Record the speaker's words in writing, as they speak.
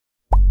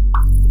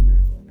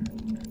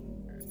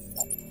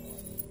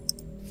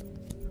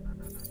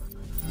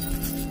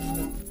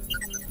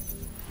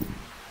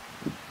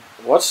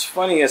What's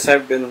funny is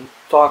I've been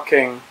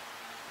talking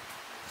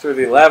through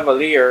the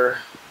lavalier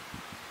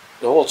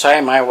the whole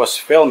time I was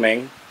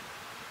filming.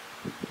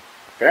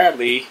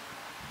 Apparently,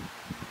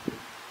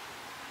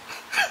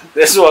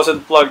 this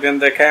wasn't plugged in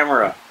the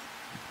camera.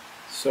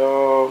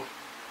 So,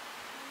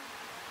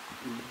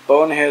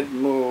 bonehead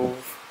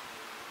move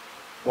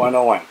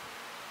 101.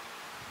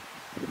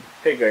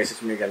 Hey guys,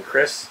 it's me again,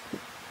 Chris.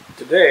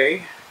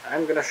 Today,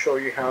 I'm gonna show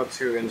you how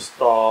to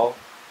install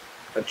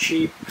a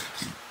cheap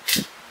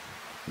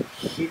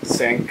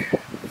heatsink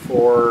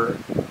for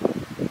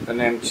an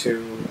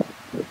M.2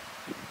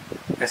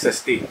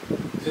 SSD.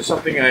 This is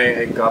something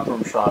I got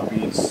from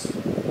Shopee. It's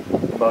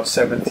about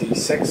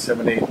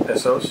 78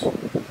 pesos.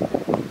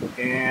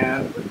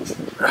 And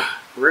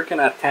we're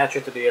gonna attach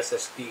it to the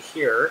SSD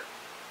here,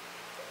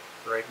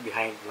 right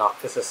behind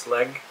Noctis's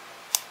leg.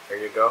 There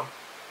you go.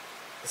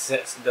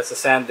 That's a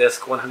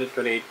SanDisk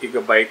 128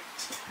 gigabyte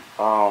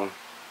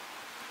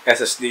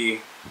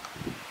SSD.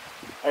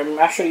 I'm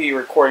actually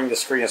recording the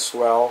screen as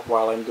well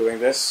while I'm doing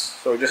this,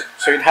 so just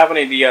so you'd have an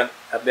idea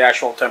at the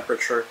actual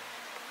temperature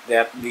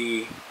that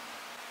the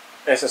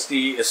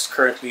SSD is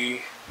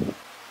currently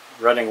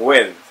running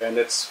with, and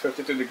it's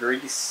 52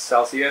 degrees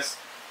Celsius.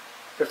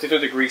 52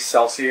 degrees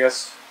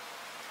Celsius,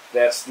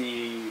 that's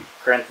the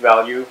current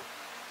value.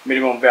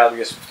 Minimum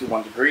value is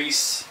 51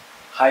 degrees,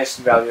 highest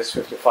value is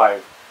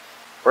 55.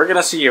 We're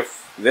gonna see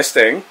if this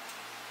thing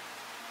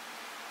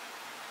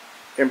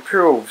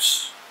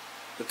improves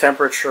the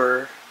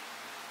temperature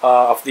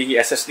of the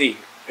SSD,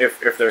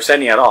 if there's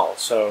any at all.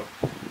 So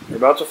we're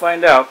about to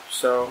find out,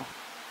 so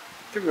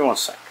give me one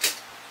sec.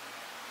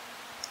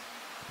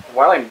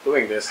 While I'm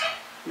doing this,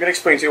 I'm going to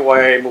explain to you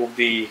why I moved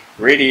the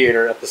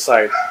radiator at the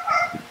side.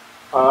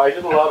 I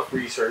did a lot of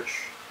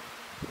research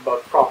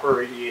about proper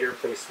radiator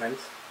placement.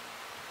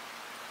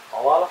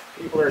 A lot of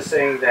people are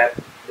saying that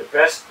the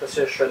best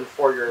position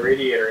for your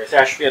radiator is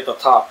actually at the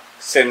top,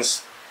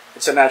 since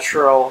it's a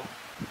natural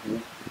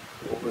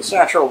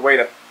way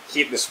that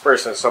heat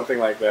disperses, something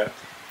like that.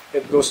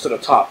 It goes to the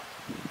top.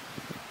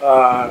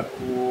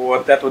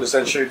 What that would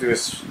essentially do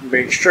is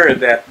make sure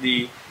that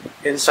the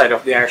inside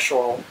of the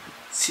actual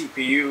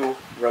CPU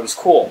runs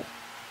cool.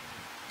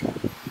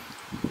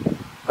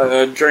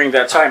 During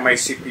that time, my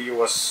CPU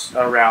was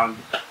around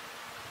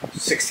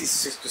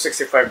 66 to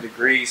 65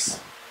 degrees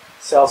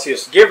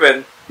Celsius,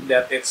 given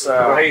that it's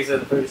a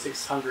Ryzen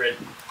 3600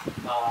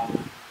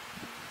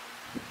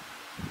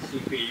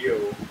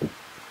 CPU.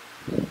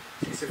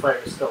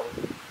 65 is still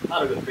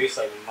not a good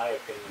baseline in my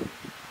opinion,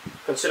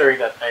 considering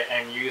that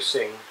I'm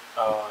using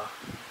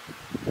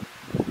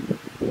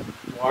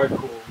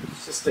water-cooled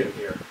system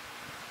here.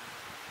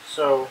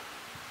 So,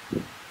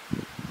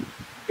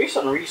 based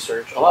on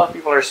research, a lot of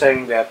people are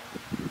saying that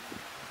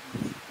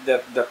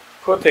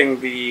putting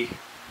the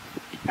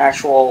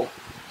actual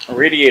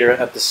radiator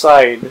at the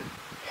side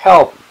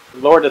help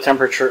lower the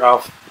temperature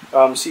of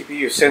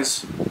CPU,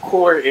 since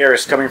cooler air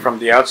is coming from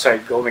the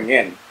outside going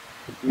in,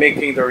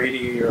 making the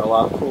radiator a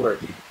lot cooler.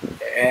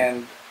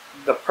 And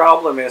the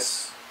problem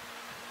is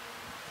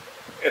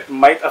it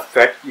might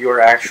affect your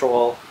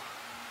actual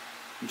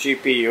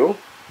GPU,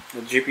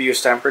 the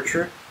GPU's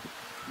temperature.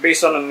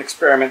 Based on an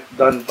experiment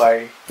done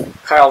by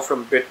Kyle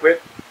from Bitwit,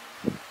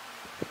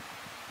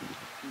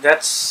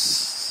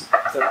 that's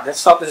not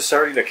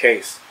necessarily the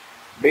case.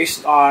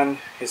 Based on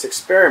his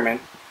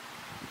experiment,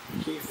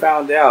 he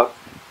found out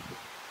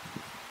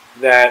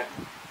that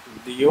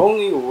the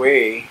only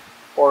way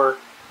for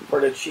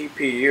the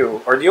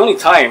GPU, or the only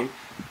time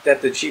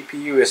that the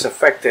GPU is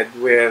affected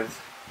with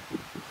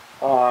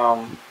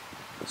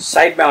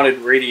side-mounted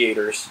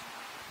radiators,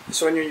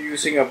 is when you're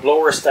using a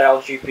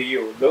blower-style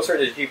GPU. Those are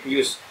the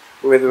GPUs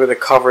with the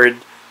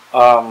covered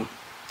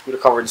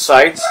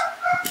sides.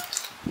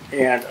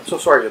 And I'm so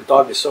sorry, the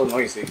dog is so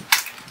noisy.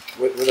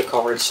 With the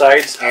covered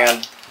sides,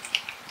 and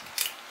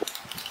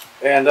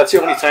that's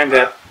the only time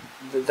that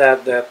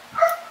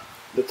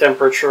the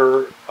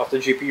temperature of the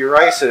GPU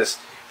rises.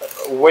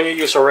 When you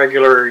use a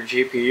regular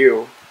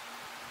GPU,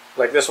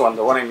 like this one,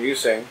 the one I'm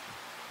using,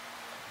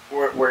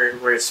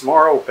 where it's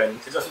more open,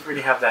 it doesn't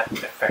really have that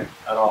effect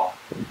at all.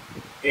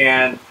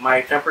 And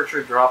my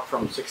temperature dropped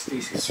from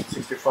 60,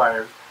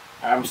 65.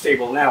 I'm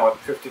stable now at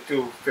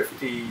 52,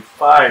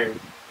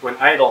 55 when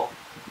idle,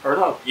 or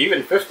no,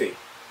 even 50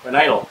 when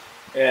idle,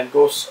 and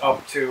goes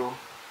up to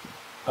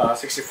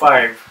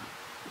 65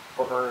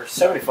 or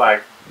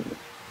 75,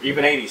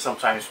 even 80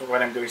 sometimes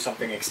when I'm doing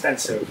something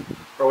extensive,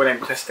 or when I'm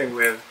testing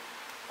with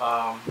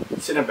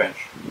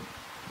Cinebench.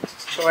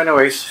 So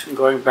anyways,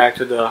 going back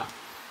to the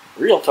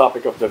real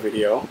topic of the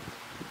video,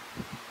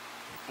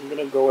 I'm going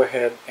to go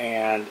ahead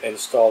and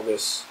install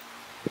this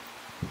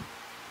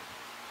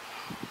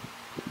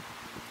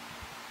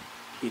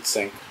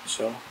heatsink.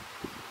 So,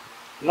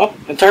 I'm not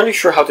entirely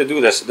sure how to do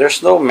this.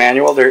 There's no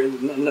manual,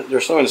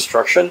 there's no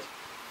instruction,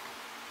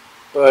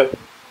 but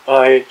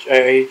I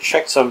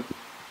checked some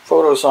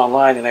photos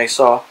online and I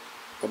saw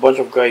a bunch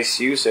of guys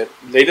use it.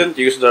 They didn't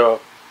use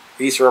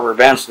these rubber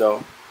bands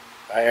though.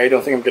 I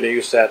don't think I'm going to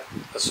use that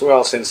as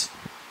well, since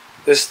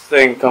this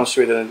thing comes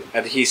with an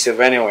adhesive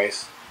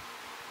anyways.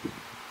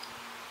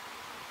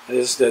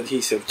 is the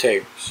adhesive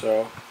tape.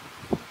 So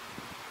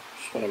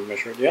just want to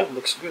measure it. Yeah, it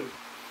looks good.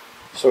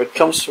 So it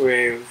comes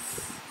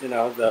with, you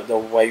know, the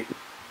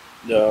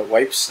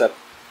wipes that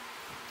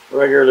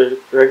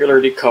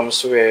regularly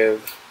comes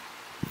with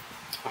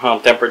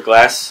tempered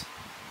glass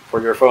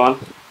for your phone.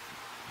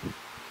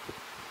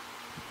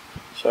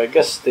 So I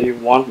guess they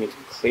want me to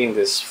clean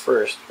this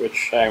first,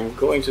 which I'm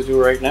going to do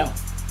right now.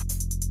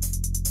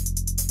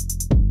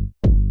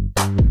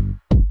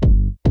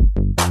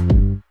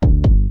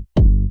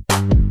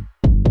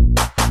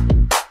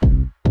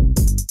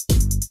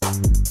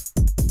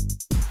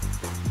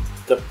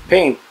 The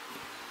paint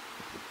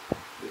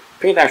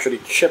actually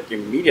chipped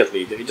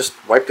immediately. They just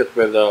wiped it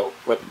with a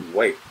wet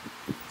wipe.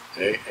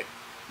 Okay.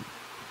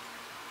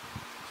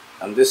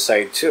 On this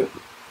side too.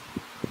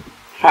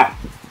 Ha!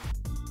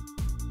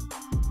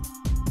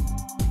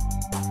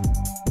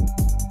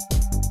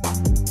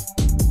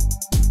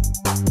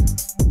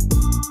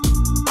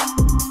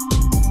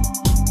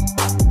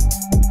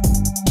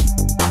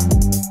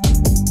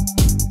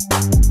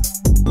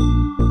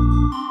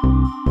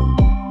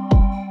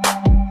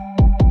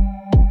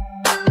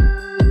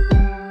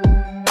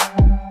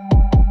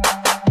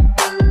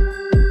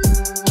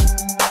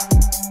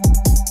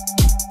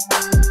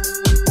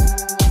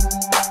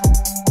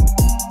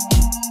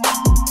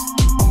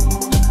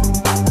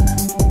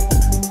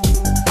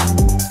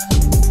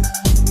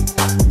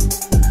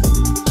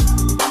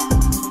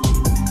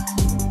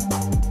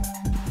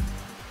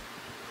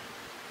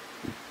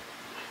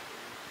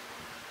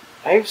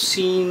 I've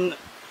seen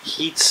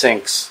heat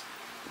sinks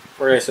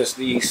for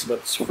SSDs, but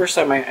it's the first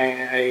time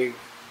I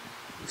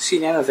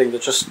seen anything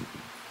that just,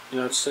 you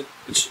know,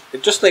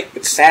 it just like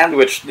it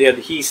sandwiched the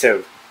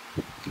adhesive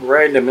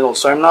right in the middle.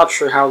 So I'm not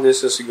sure how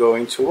this is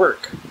going to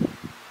work,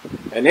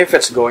 and if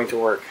it's going to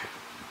work.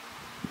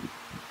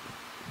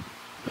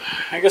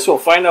 I guess we'll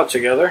find out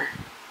together.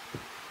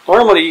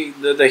 Normally,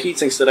 the heat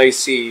sinks that I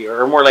see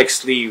are more like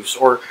sleeves,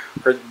 or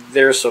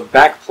there's a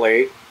back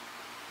plate.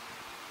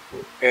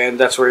 And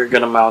that's where you're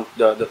gonna mount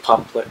the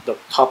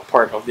top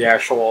part of the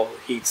actual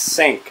heat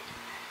sink.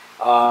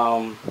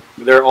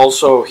 There are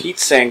also heat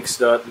sinks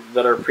that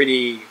are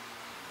pretty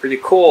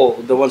cool.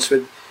 The ones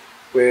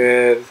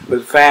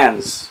with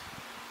fans.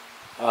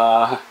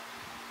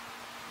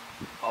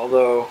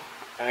 Although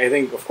I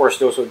think, of course,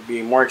 those would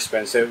be more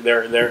expensive.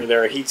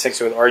 There are heat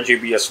sinks with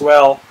RGB as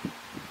well.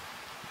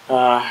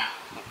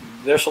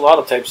 There's a lot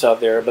of types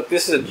out there, but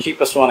this is the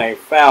cheapest one I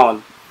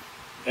found,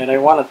 and I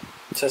want to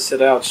test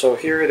it out. So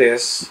here it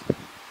is.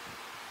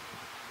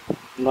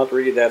 Not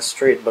really that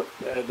straight, but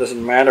it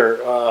doesn't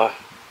matter.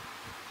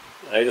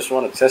 I just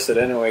want to test it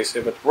anyways.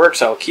 If it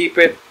works, I'll keep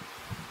it.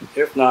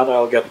 If not,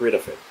 I'll get rid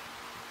of it.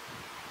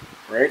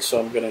 Alright, so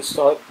I'm going to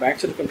install it back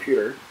to the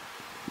computer.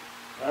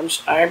 I'm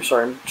sorry,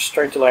 I'm just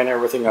trying to line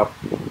everything up.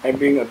 I'm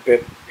being a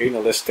bit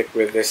analistic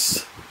with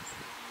this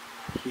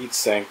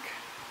heatsink.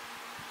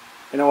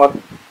 You know what?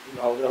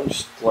 I'll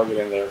just plug it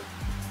in there.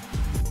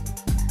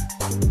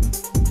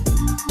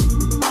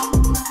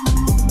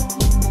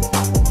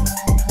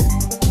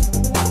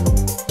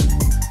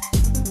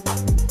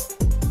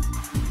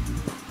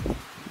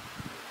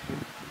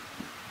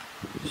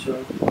 So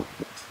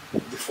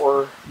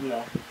before, you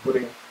know,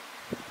 putting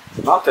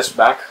not this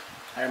back,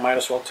 I might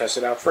as well test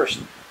it out first.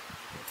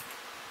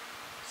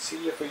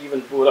 See if we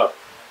even boot up.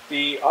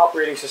 The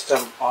operating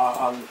system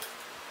on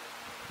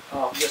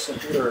this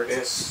computer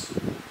is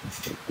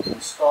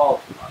installed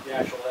on the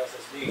actual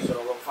SSD,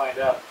 so we'll find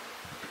out.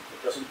 If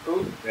it doesn't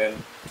boot,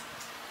 then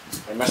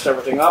I messed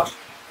everything up.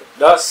 If it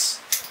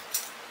does,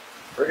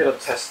 we're gonna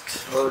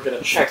test, or we're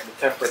gonna check the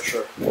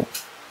temperature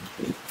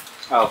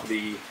of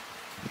the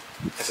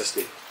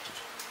SSD.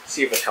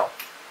 See if it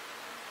helped.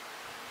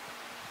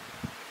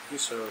 Okay,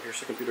 so here's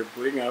the computer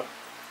booting up.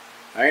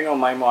 I know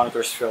my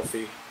monitor's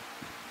filthy.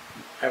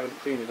 I haven't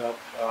cleaned it up.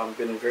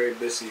 Been very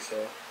busy,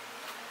 so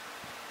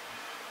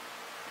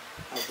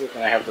I'll do it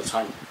when I have the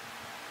time.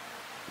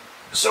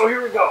 So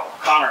here we go,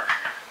 Connor.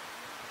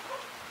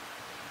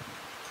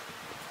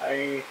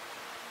 I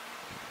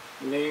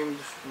named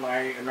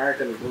my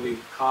American bully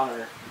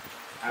Connor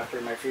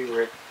after my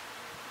favorite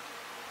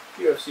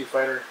UFC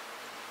fighter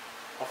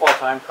of all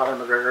time,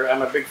 Conor McGregor.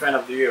 I'm a big fan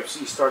of the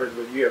UFC. Started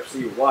with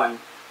UFC 1.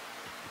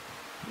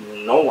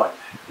 No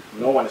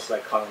one is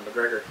like Conor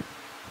McGregor.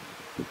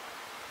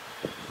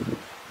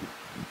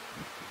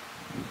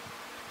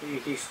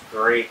 He's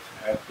great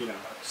at, you know,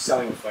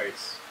 selling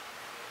fights.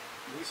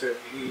 He's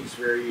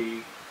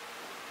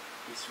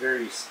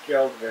very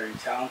skilled, very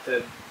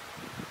talented,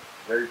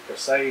 very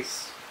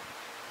precise.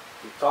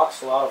 He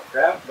talks a lot of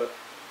crap, but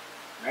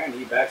man,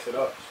 he backs it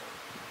up.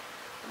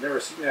 So I've never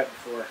seen that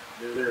before.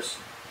 There's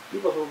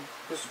people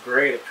who's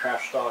great at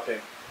trash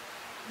talking.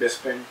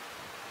 Bisping,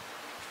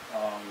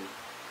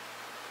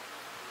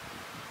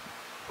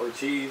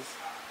 Ortiz.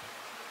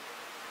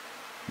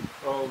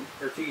 Well,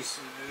 Ortiz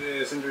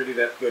isn't really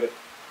that good at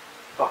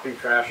talking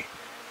trash.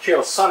 Chael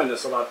Sonnen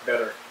is a lot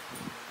better.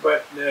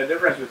 But the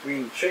difference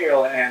between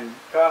Chael and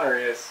Connor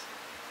is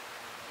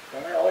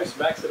Connor always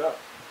backs it up.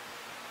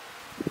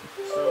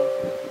 So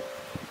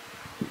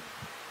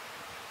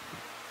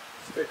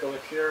take a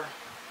look here.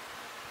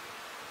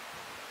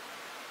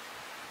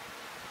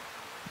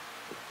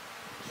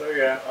 So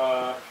yeah,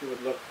 if you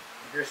would look,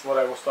 here's what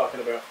I was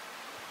talking about.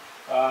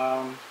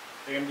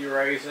 AMD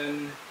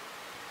Ryzen,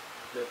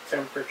 the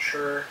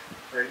temperature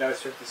right now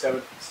is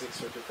 57,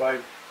 56, 55,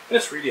 and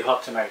it's really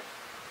hot tonight.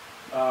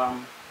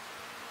 I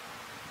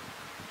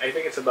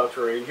think it's about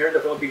to rain. Here in the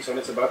Philippines, when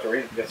it's about to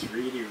rain, it gets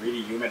really,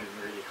 really humid and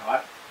really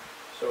hot.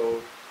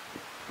 So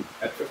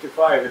at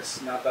 55,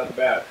 it's not that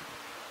bad.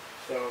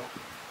 So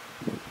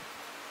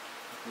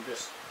I'm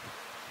just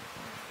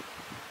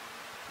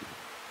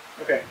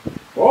okay.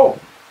 Whoa!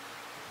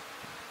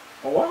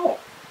 Oh wow!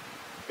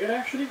 It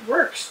actually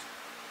works.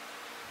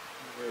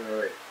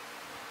 Wait.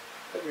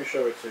 Let me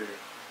show it to you.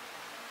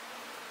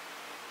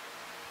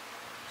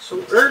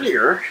 So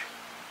earlier,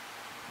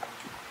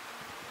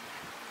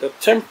 the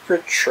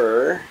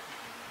temperature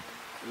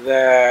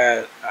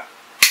that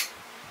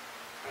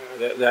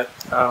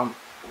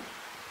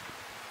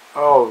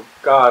oh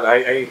god,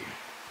 I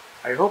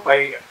hope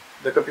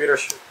the computer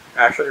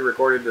actually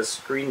recorded the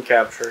screen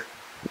capture.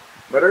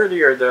 But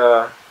earlier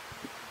the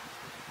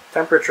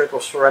temperature it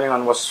was running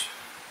on was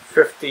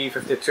 50,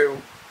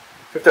 52,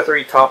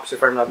 53 tops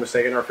if I'm not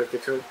mistaken, or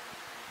 52.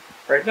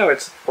 Right now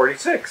it's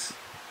 46.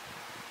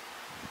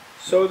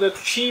 So the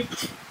cheap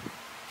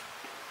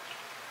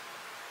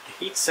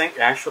heatsink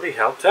actually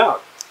helped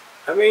out.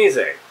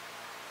 Amazing.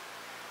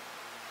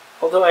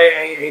 Although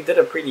I did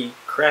a pretty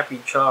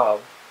crappy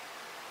job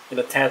in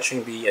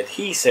attaching the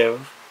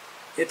adhesive,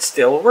 it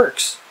still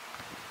works.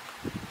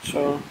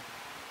 So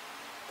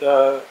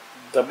the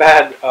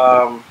bad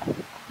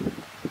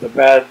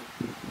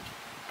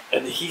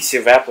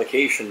adhesive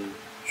application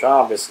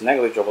job is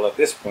negligible at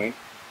this point,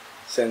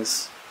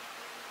 since,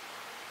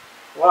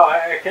 well,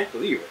 I can't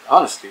believe it,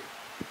 honestly.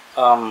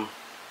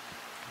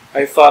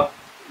 I thought,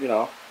 you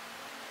know,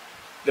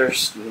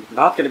 there's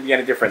not going to be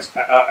any difference.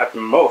 At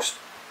most,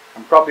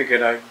 I'm probably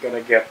gonna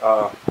get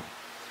a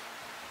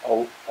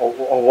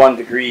 1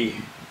 degree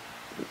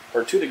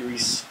or 2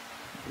 degrees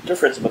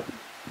difference, but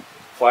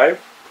 5,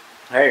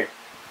 hey,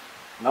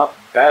 not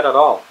bad at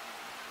all.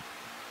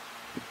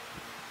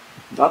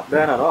 Not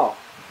bad at all.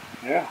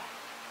 Yeah.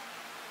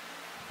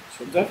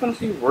 So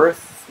definitely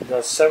worth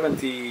the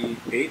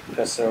 78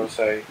 pesos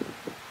I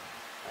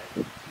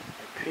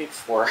paid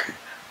for.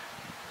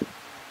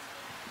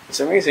 It's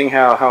amazing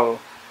how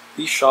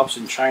these shops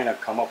in China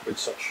come up with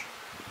such,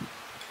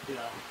 you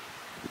know,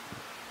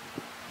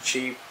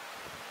 cheap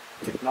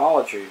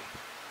technology.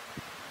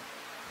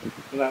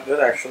 That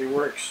actually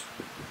works.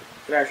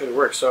 It actually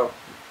works. So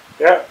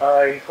yeah,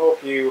 I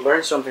hope you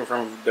learned something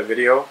from the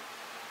video,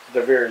 at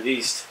the very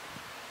least,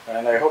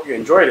 and I hope you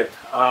enjoyed it.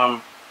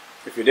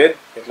 If you did,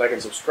 hit like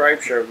and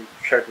subscribe, share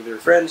it with your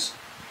friends.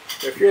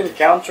 If you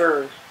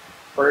encounter,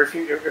 or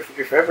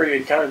if ever you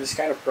encounter this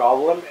kind of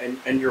problem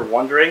and you're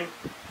wondering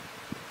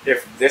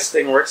if this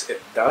thing works,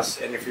 it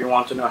does. And if you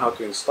want to know how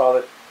to install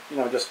it, you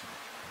know, just,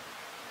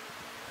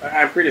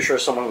 I'm pretty sure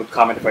someone would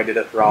comment if I did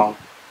it wrong.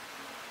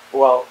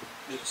 Well,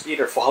 just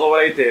either follow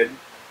what I did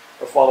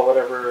or follow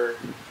whatever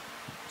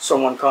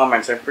someone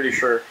comments. I'm pretty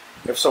sure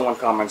if someone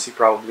comments, he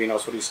probably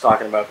knows what he's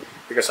talking about,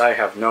 because I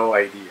have no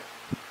idea.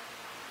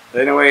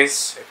 But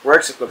anyways, it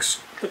works. It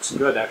looks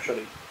good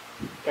actually.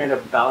 Kind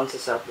of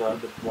balances out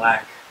the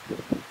black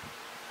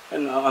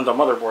and on the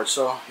motherboard.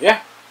 So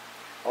yeah,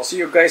 I'll see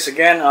you guys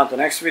again on the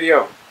next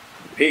video.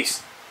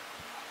 Peace.